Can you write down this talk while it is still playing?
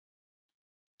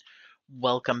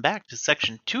Welcome back to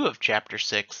section 2 of chapter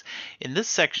 6. In this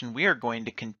section, we are going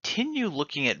to continue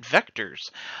looking at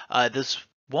vectors. This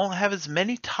won't have as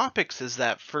many topics as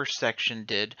that first section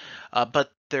did,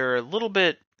 but they're a little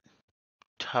bit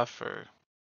tougher.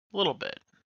 A little bit.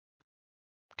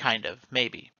 Kind of,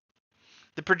 maybe.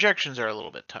 The projections are a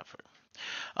little bit tougher.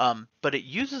 But it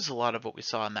uses a lot of what we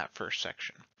saw in that first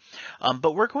section.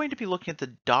 But we're going to be looking at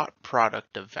the dot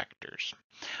product of vectors.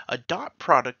 A dot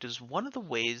product is one of the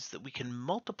ways that we can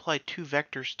multiply two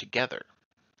vectors together.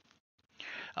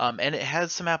 And it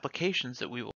has some applications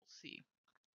that we will see.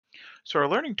 So our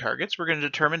learning targets, we're going to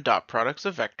determine dot products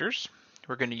of vectors.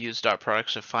 We're going to use dot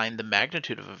products to find the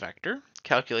magnitude of a vector,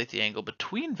 calculate the angle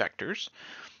between vectors,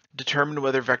 determine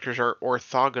whether vectors are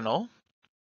orthogonal.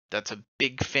 That's a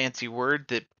big fancy word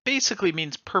that basically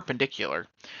means perpendicular.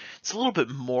 It's a little bit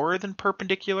more than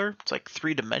perpendicular. It's like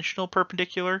three-dimensional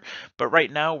perpendicular, but right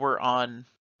now we're on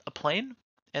a plane,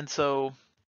 and so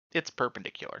it's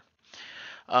perpendicular.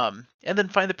 And then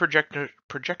find the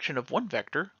projection of one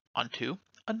vector onto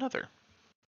another.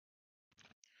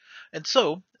 And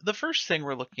so the first thing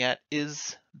we're looking at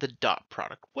is the dot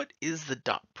product. What is the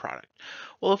dot product?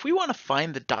 Well, if we want to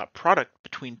find the dot product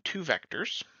between two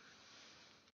vectors,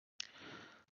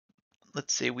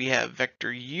 let's say we have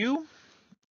vector u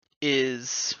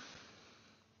is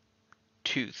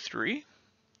 2, 3,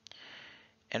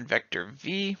 and vector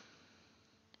v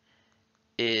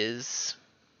is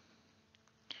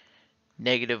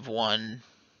 -1,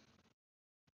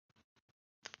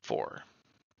 4.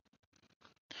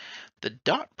 The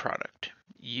dot product,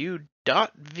 u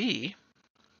dot v,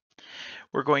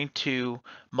 we're going to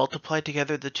multiply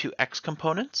together the two x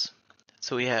components.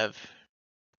 So we have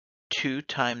 2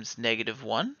 times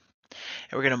 -1.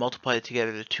 And we're going to multiply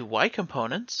together the two y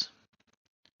components,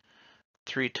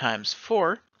 3 times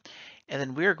 4. And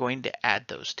then we are going to add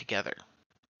those together.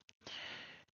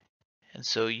 And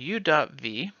so u dot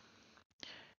v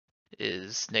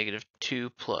is -2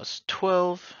 plus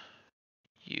 12.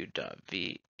 U dot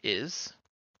v is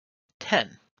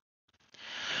 10.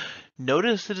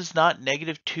 Notice it is not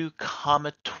 -2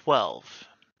 comma 12.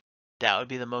 That would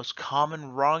be the most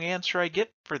common wrong answer I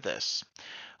get for this.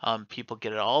 People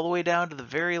get it all the way down to the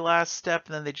very last step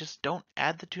and then they just don't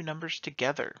add the two numbers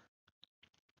together.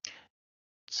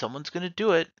 Someone's going to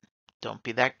do it. Don't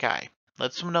be that guy.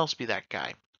 Let someone else be that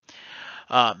guy.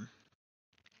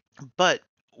 But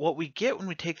what we get when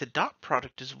we take the dot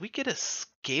product is we get a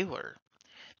scalar.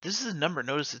 This is a number.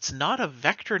 Notice it's not a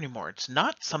vector anymore. It's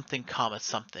not something comma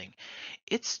something.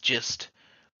 It's just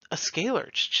a scalar.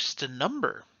 It's just a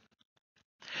number.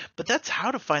 But that's how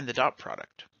to find the dot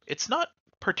product. It's not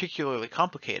particularly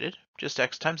complicated. Just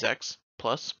x times x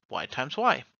plus y times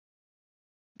y.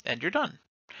 And you're done.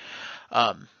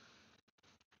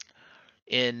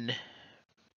 In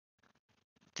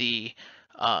the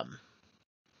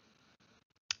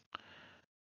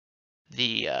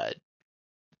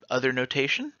other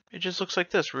notation, it just looks like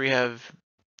this, where we have,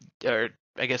 or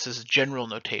I guess this is general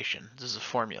notation. This is a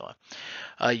formula.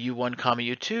 u1 comma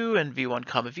u2 and v1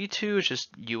 comma v2 is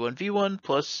just u1 v1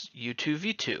 plus u2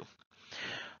 v2.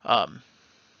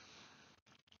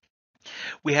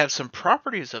 We have some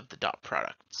properties of the dot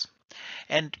products.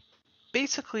 And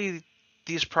basically,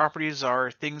 these properties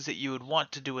are things that you would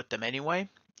want to do with them anyway.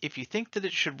 If you think that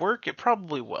it should work, it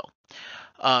probably will.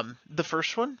 The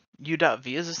first one, u dot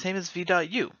v is the same as v dot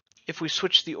u. If we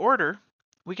switch the order,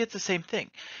 we get the same thing.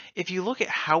 If you look at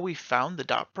how we found the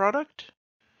dot product,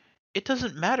 it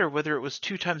doesn't matter whether it was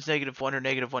 2 times -1 or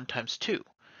 -1 times 2,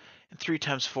 and 3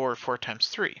 times 4 or 4 times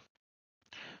 3.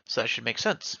 So that should make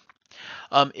sense.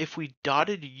 If we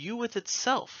dotted u with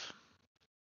itself,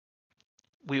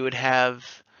 we would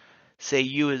have, say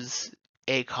u is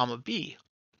a comma b,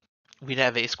 we'd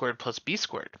have a squared plus b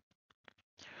squared.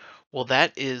 Well,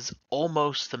 that is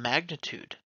almost the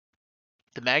magnitude.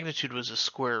 The magnitude was a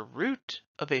square root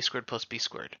of a squared plus b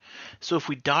squared. So if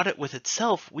we dot it with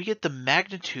itself, we get the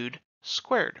magnitude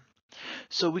squared.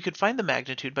 So we could find the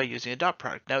magnitude by using a dot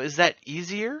product. Now, is that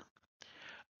easier?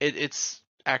 It's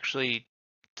actually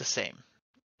the same.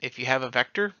 If you have a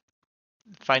vector,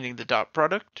 finding the dot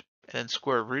product and then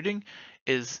square rooting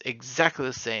is exactly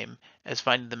the same as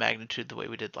finding the magnitude the way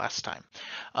we did last time.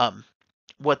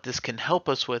 What this can help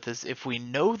us with is if we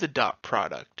know the dot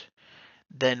product,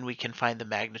 then we can find the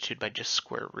magnitude by just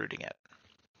square rooting it.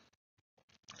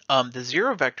 The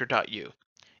zero vector dot u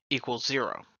equals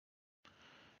 0.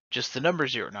 Just the number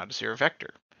 0, not a zero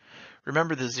vector.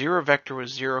 Remember the zero vector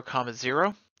was 0 comma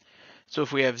 0. So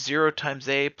if we have 0 times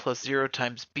a plus 0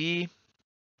 times b,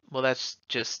 well, that's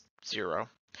just 0.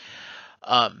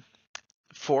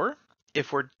 4,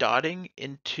 if we're dotting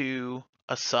into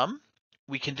a sum,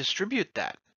 we can distribute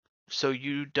that. So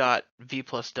u dot v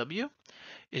plus w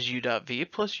is u dot v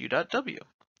plus u dot w.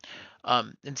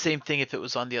 And same thing if it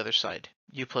was on the other side.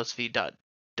 U plus v dot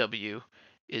w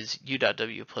is u dot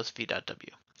w plus v dot w.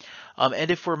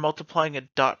 And if we're multiplying a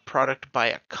dot product by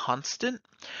a constant,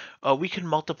 we can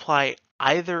multiply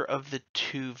either of the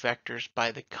two vectors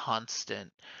by the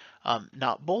constant.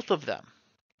 Not both of them,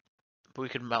 but we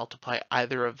can multiply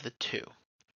either of the two.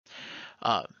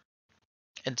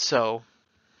 And so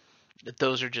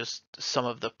those are just some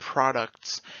of the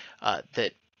products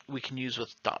that we can use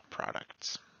with dot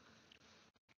products.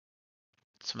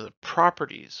 Some of the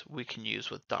properties we can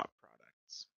use with dot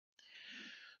products.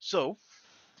 So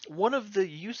one of the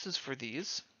uses for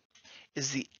these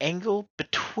is the angle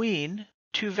between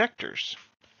two vectors.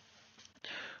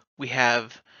 We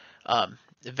have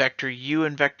vector u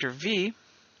and vector v.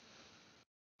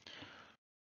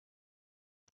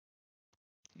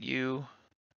 U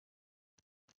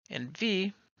and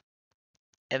v,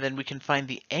 and then we can find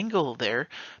the angle there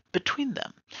between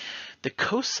them. The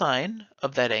cosine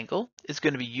of that angle is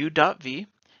going to be u dot v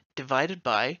divided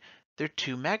by their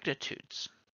two magnitudes.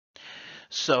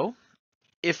 So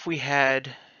if we had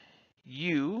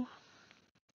u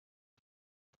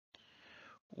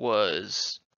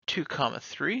was 2,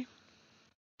 3,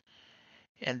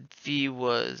 and v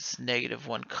was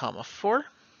 -1, 4,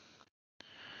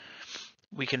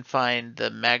 we can find the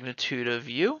magnitude of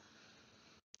u.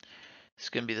 It's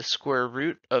going to be the square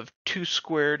root of 2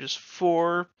 squared is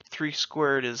 4, 3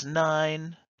 squared is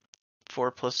 9,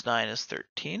 4 plus 9 is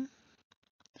 13.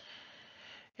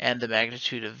 And the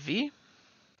magnitude of v,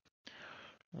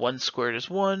 1 squared is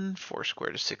 1, 4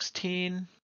 squared is 16,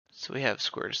 so we have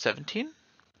square root of 17.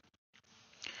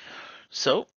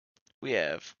 So we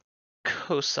have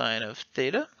cosine of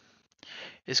theta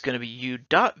is going to be u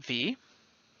dot v,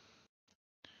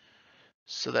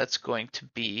 so that's going to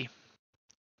be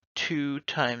 2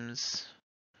 times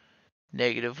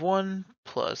 -1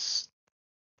 plus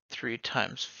 3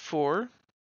 times 4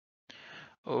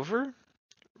 over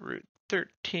root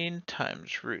 13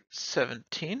 times root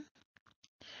 17.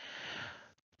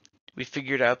 We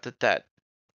figured out that that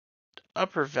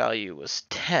upper value was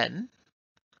 10.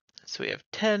 So we have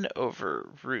 10 over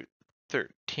root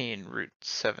 13 root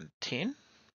 17.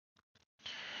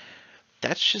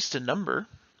 That's just a number,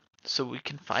 so we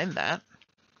can find that.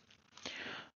 I'm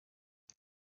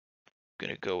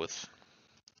going to go with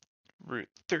root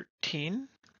 13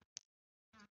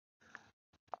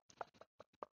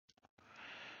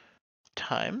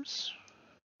 times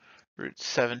root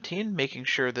 17, making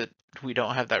sure that we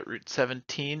don't have that root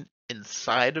 17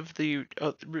 inside of the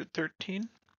root 13.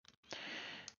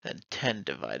 Then 10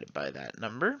 divided by that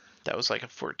number. That was like a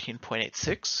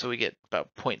 14.86, so we get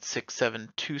about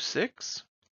 0.6726.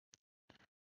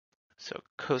 So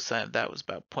cosine of that was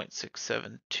about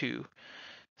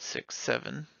 0.67267.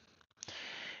 And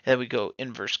then we go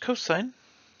inverse cosine.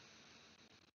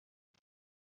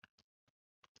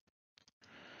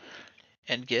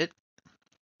 And get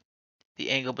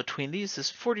the angle between these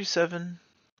is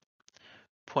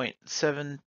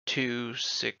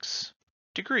 47.726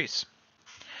 degrees.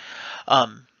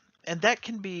 And that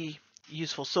can be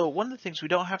useful. So one of the things, we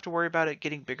don't have to worry about it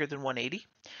getting bigger than 180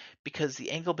 because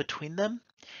the angle between them,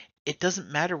 it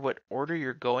doesn't matter what order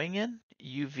you're going in,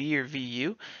 UV or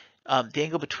VU, the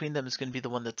angle between them is going to be the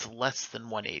one that's less than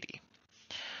 180.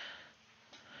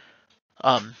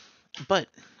 But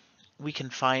we can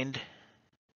find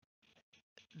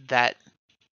that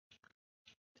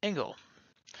angle.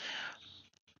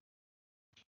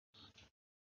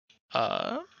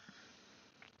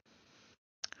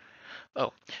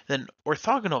 Then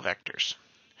orthogonal vectors.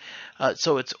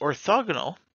 So it's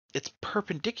orthogonal, it's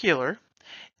perpendicular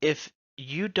if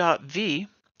u dot v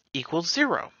equals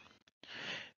 0.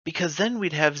 Because then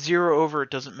we'd have 0 over, it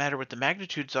doesn't matter what the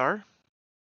magnitudes are,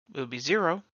 it would be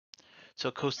 0.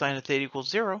 So cosine of theta equals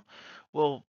 0.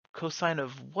 Well, cosine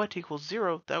of what equals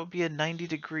 0? That would be a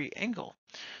 90-degree angle.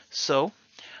 So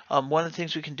one of the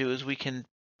things we can do is we can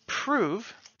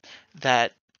prove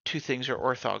that two things are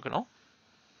orthogonal.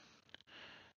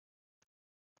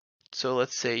 So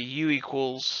let's say u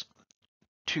equals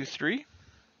 2, 3,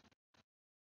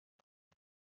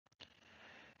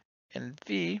 and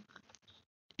v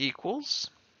equals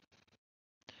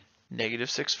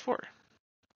 -6, 4.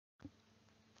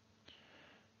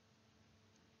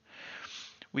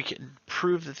 We can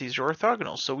prove that these are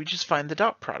orthogonal, so we just find the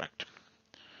dot product.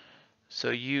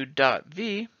 So u dot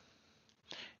v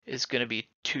is going to be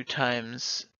 2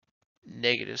 times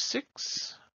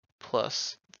 -6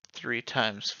 plus 3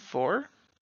 times 4.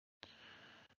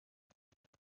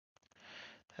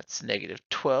 That's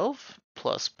 -12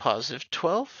 plus positive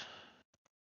 12,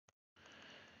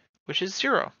 which is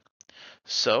 0.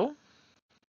 So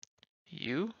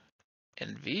U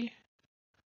and V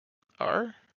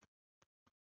are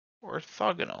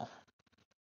orthogonal.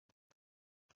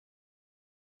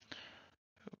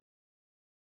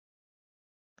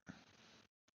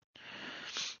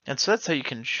 And so that's how you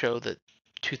can show that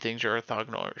two things are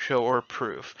orthogonal, or show or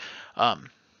prove.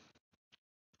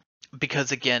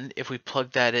 Because again, if we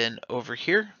plug that in over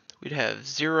here, we'd have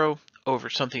 0 over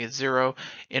something is 0.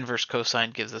 Inverse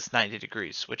cosine gives us 90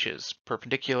 degrees, which is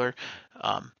perpendicular,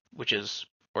 which is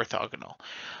orthogonal.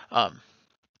 And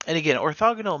again,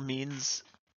 orthogonal means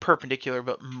perpendicular,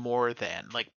 but more than.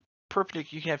 Like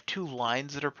perpendicular, you can have two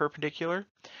lines that are perpendicular.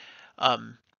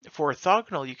 For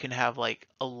orthogonal, you can have like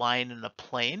a line and a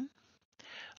plane.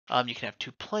 You can have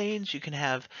two planes. You can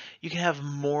have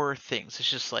more things.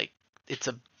 It's just like it's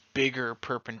a bigger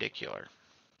perpendicular.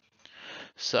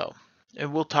 So,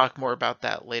 and we'll talk more about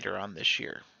that later on this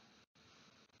year.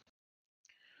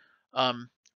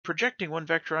 Projecting one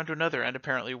vector onto another and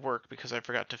apparently work because I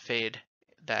forgot to fade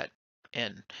that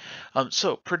in.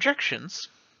 So projections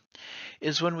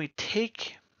is when we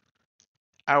take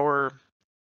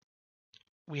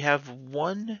we have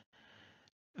one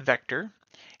vector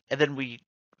and then we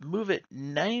move it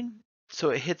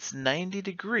so it hits 90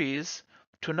 degrees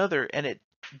to another and it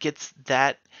gets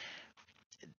that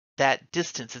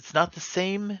distance. It's not the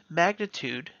same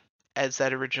magnitude as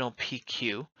that original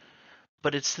PQ,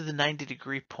 but it's to the 90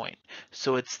 degree point.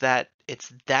 So it's that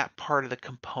part of the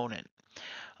component.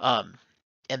 And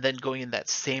then going in that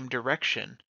same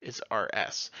direction is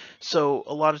RS. So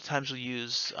a lot of times we'll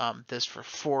use this for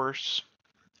force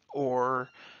or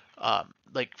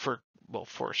like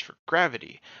force for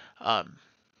gravity,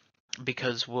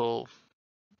 because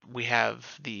we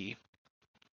have the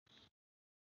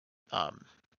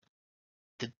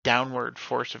downward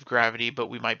force of gravity, but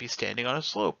we might be standing on a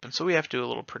slope, and so we have to do a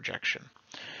little projection.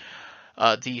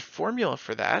 The formula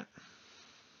for that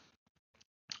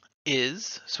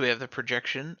is, so we have the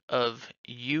projection of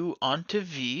U onto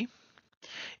V.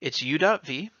 It's U dot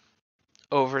V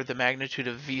over the magnitude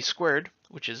of V squared,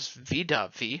 which is V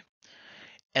dot V,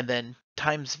 and then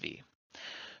times V.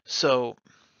 So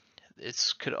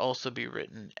this could also be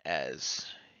written as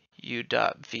U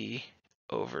dot V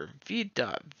over V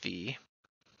dot V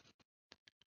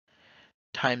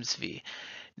times V.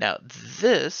 Now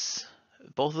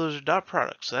both of those are dot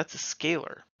products, so that's a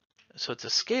scalar. So it's a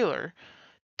scalar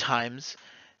times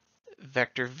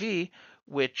vector V,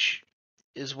 which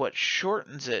is what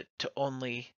shortens it to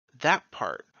only that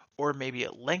part, or maybe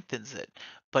it lengthens it,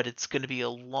 but it's going to be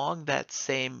along that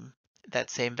same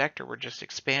vector. We're just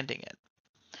expanding it.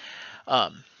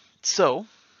 So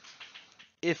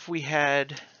if we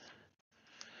had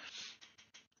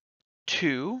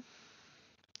 2,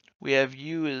 we have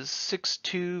U is 6,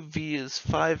 2, V is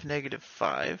 5, negative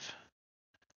 5.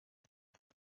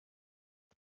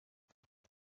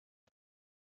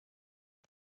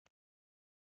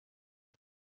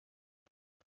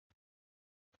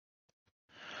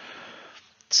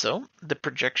 So the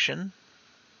projection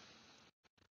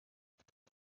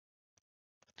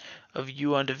of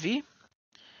U onto V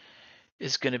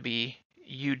is going to be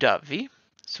U dot V.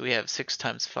 So we have 6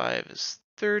 times 5 is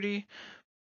 30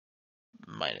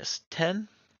 minus 10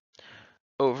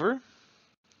 over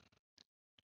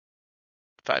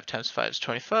 5 times 5 is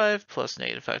 25 plus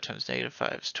negative 5 times negative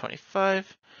 5 is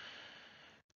 25.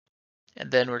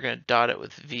 And then we're going to dot it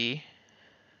with V.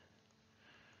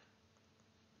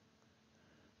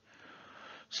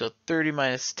 So 30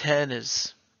 minus 10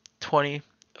 is 20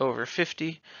 over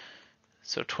 50.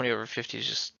 So 20 over 50 is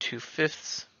just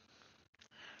 2/5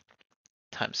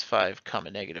 times 5 comma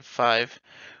negative 5,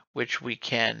 which we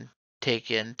can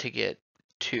take in to get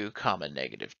 2 comma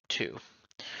negative 2.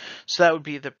 So that would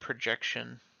be the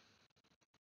projection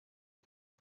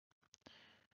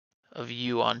of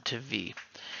U onto V.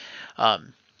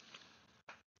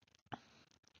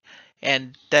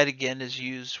 And that again is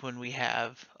used when we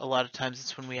have, a lot of times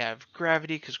it's when we have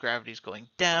gravity, because gravity is going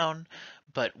down,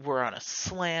 but we're on a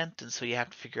slant, and so you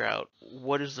have to figure out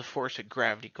what is the force of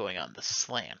gravity going on the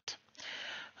slant.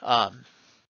 And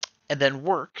then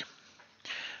work.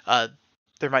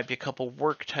 There might be a couple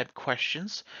work type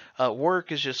questions.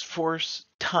 Work is just force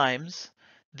times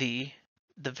the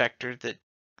vector that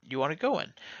you want to go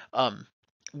in,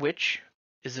 which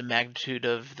is the magnitude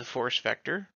of the force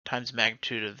vector times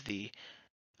magnitude of the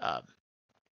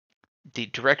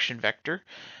direction vector,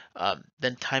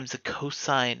 then times the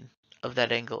cosine of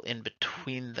that angle in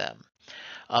between them.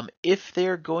 If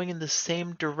they're going in the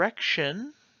same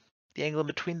direction, the angle in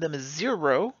between them is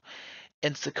 0,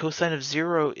 and the cosine of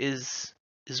 0 is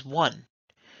 1.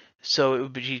 So it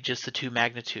would be just the two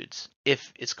magnitudes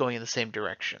if it's going in the same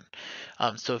direction.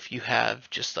 So if you have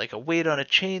just like a weight on a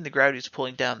chain, the gravity is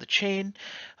pulling down the chain,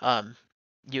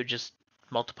 you just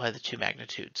multiply the two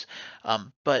magnitudes.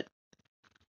 But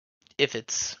if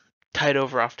it's tied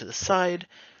over off to the side,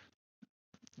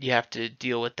 you have to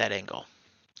deal with that angle.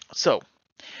 So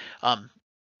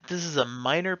this is a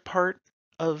minor part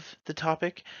of the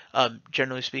topic.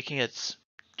 Generally speaking, it's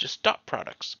just dot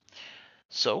products.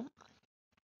 So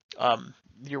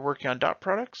you're working on dot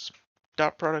products,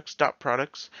 dot products, dot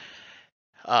products,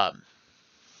 and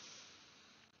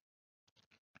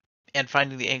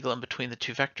finding the angle in between the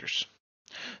two vectors.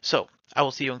 So I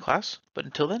will see you in class, but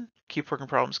until then, keep working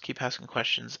problems, keep asking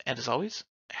questions, and as always,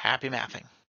 happy mathing.